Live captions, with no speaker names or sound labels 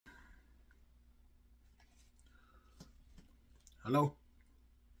Hello?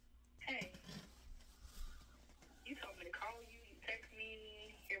 Hey, you told me to call you. You text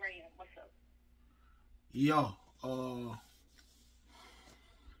me. Here I am. What's up? Yeah, uh,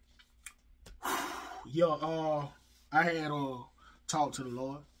 yeah, I had, talked to the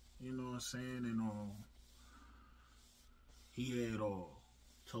Lord, you know what I'm saying, and, he had,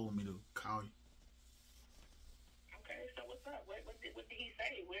 told me to call you. Okay, so what's up? What did he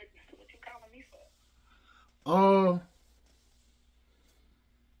say? What you calling me for? Uh,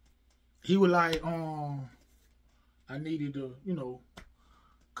 he was like, I needed to,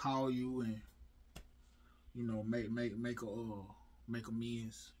 call you and, make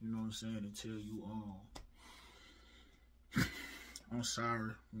amends, you know what I'm saying, and tell you, I'm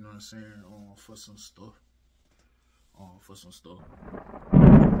sorry, you know what I'm saying, for some stuff, for some stuff.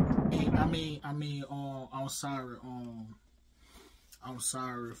 I'm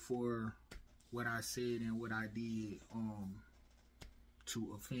sorry for what I said and what I did,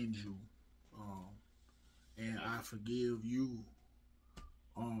 to offend you, um, and I forgive you,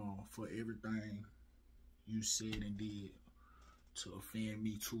 for everything you said and did to offend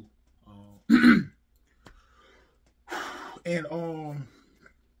me too, and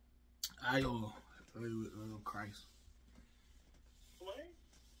I Christ, What?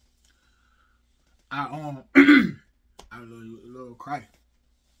 I I love Christ.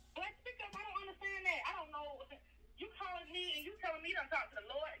 What? Speak up. I don't understand that. I don't know. You calling me and you telling me to talk to the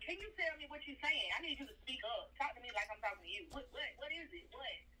Lord. Can you tell me what you're saying? I need you to speak up. Talk to me like I'm talking to you. What is it?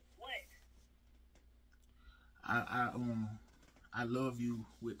 What? I I um I love you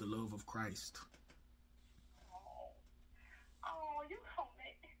with the love of Christ. Oh, oh, you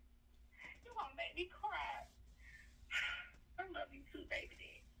gonna make me cry. I love you too,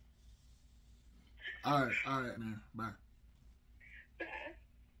 baby. All right, man. Bye.